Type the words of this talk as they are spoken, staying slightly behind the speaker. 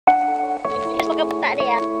nukta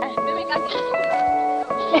niya.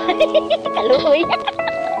 Kaluoy.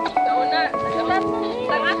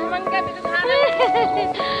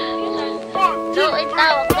 So,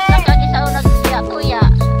 itawag ko sa kagi sa unang tuya-tuya.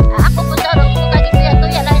 Ako po sa unang kagi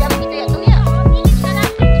tuya-tuya. Lahat ang tuya-tuya.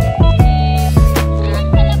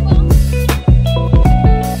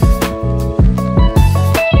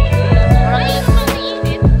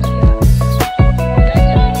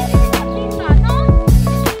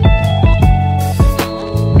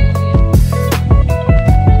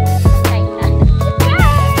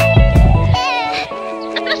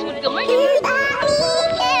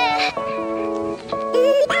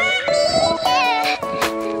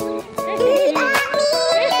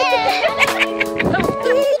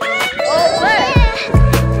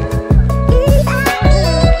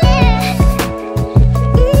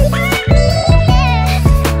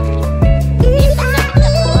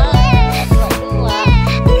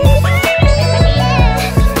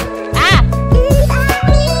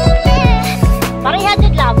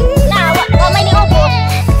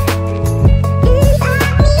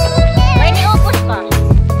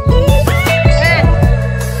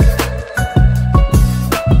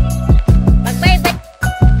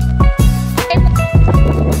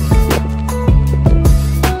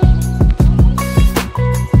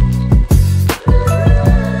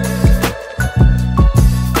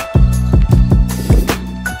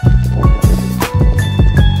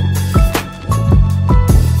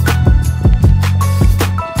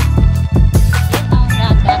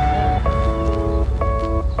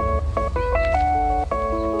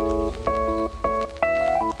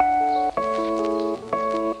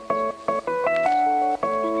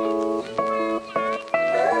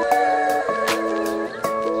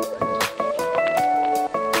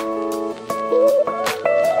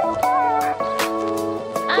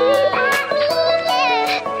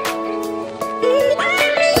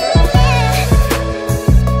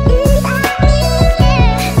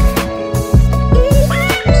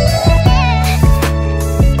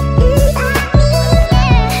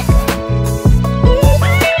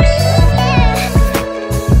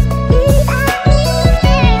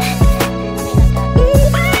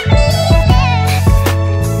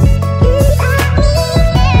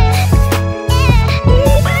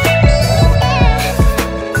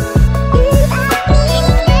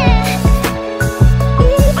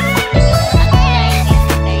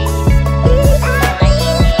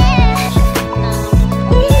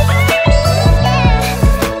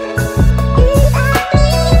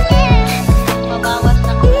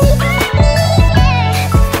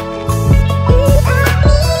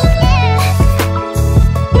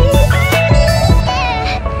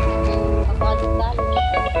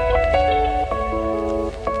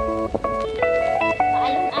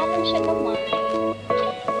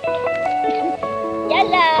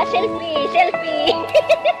 Selfie, selfie.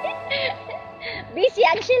 Busy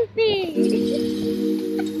ang selfie.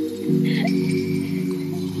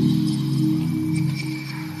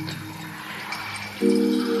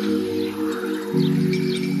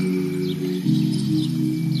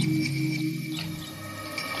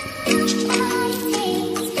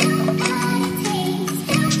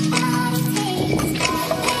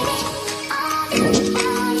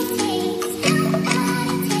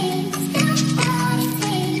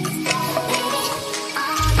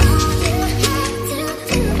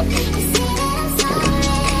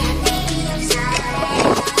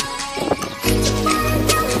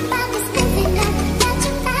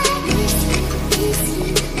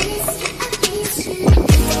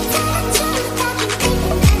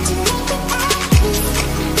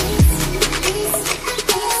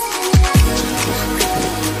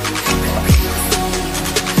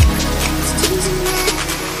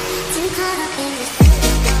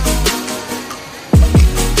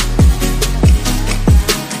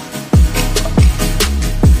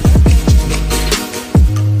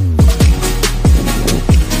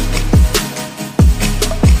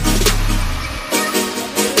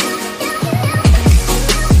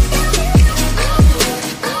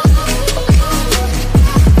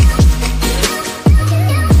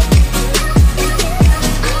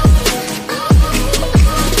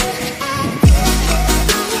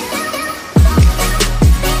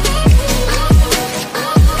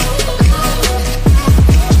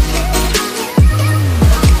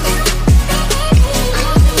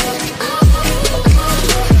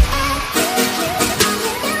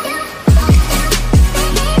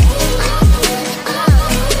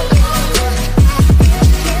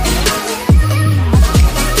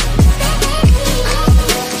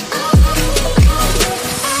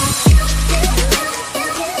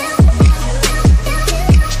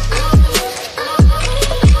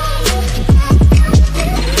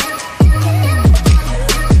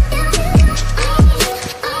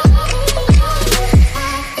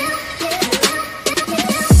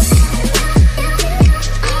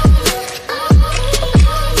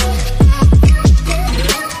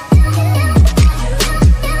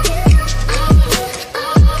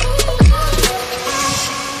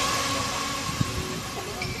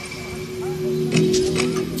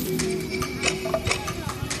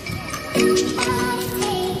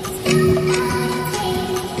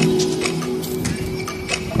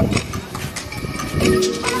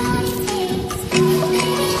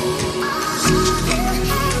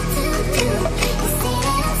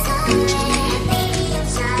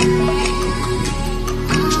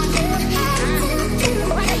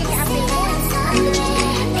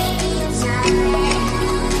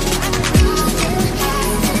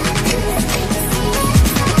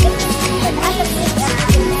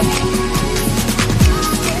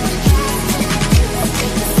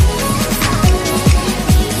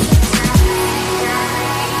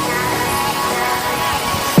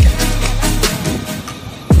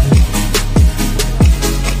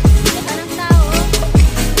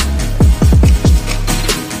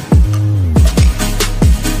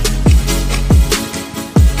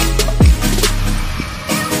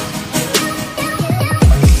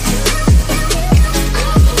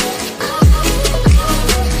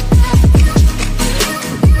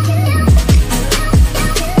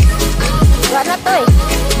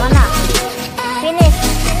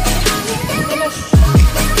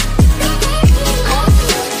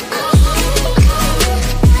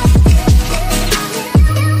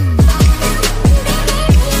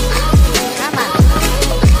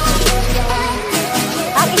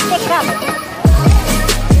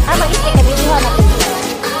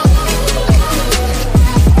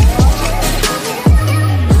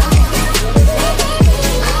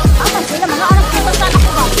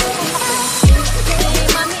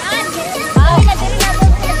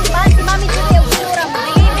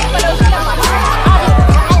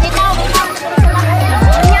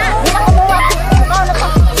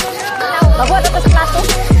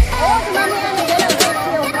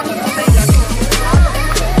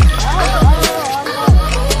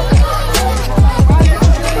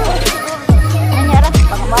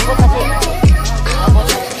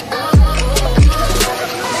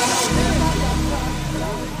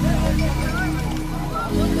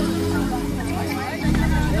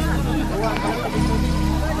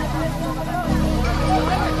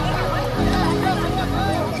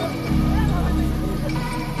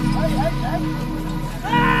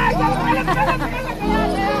 Ang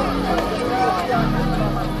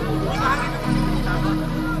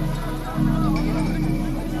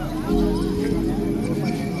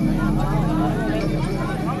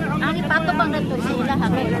ipato bang nato sila ha?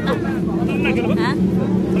 Ha?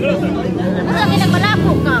 Ano ang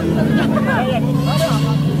malako ka?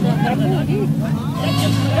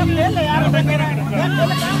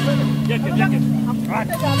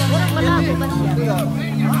 Malako ba siya?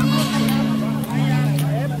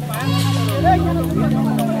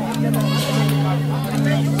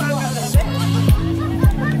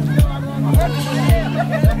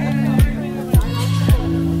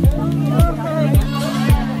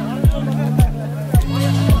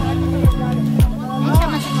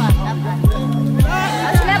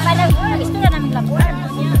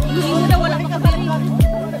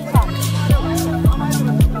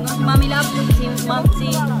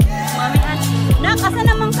 Asa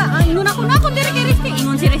naman ka? Ingon ako diri kay Risti.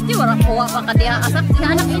 Ingon si Risti wala kuha pa ka diha asak si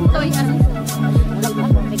anak intoy.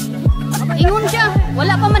 Ingon siya,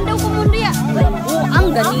 wala pa man daw kumundiya. Oh,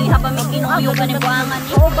 ang ganiha pa may kinuyo pa ni buangan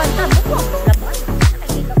ni. Oo, banta mo.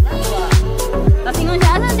 Tapos ingon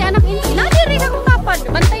siya, asa si anak intoy? Na diri ka kung kapad.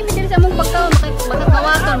 Bantay mi diri sa mong pagkaon,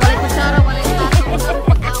 makakawaton, wala kutsara, wala tato.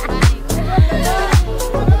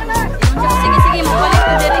 Sige, sige, mabalik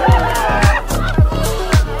ko diri.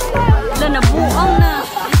 Wala na buang na.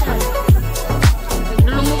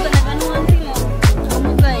 Lumugan na ganuhan sila.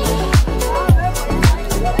 Lumugay.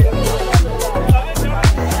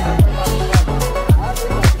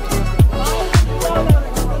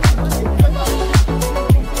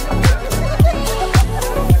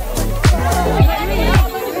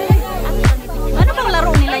 Ano bang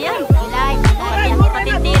laro nila yan? Ilay,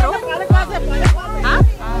 Patintero? Ha?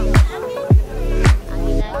 ang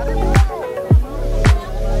ilay.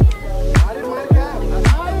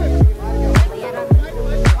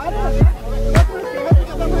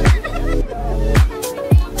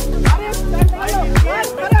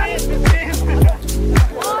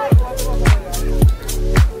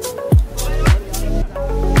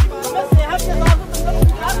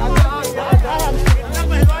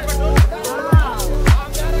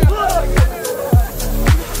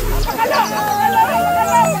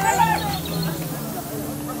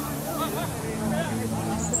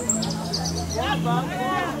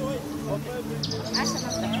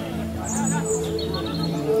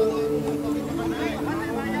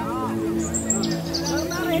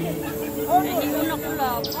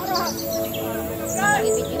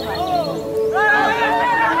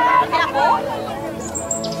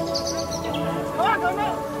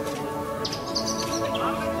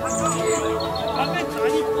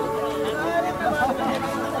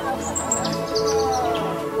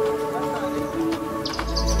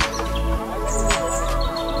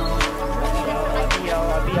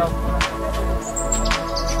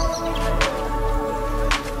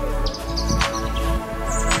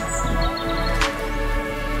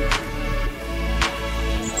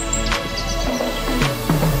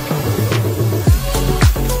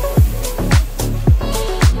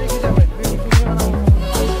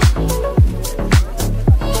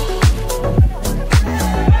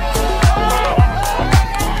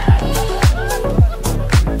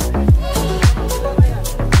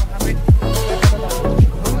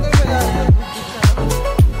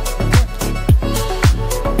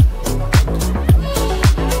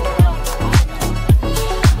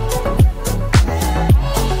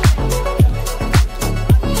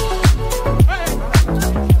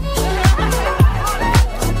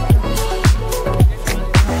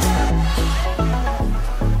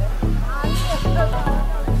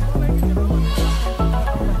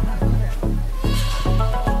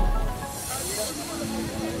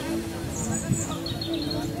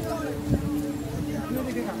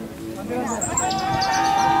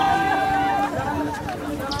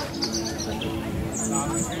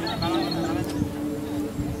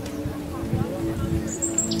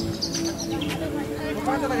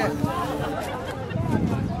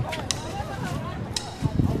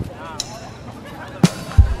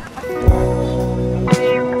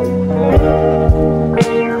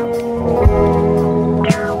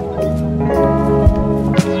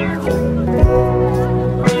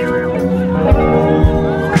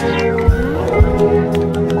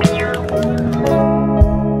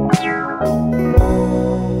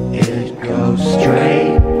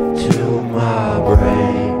 Straight to my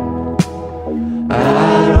brain. I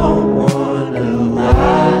don't wanna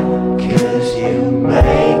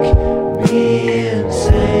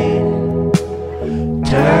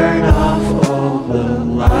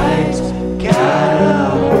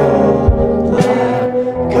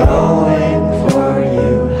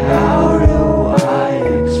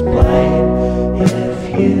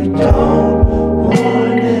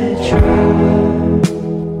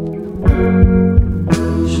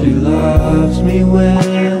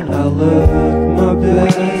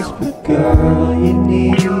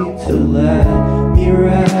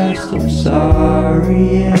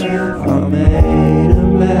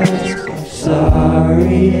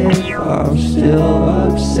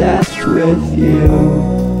obsessed with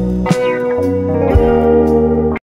you.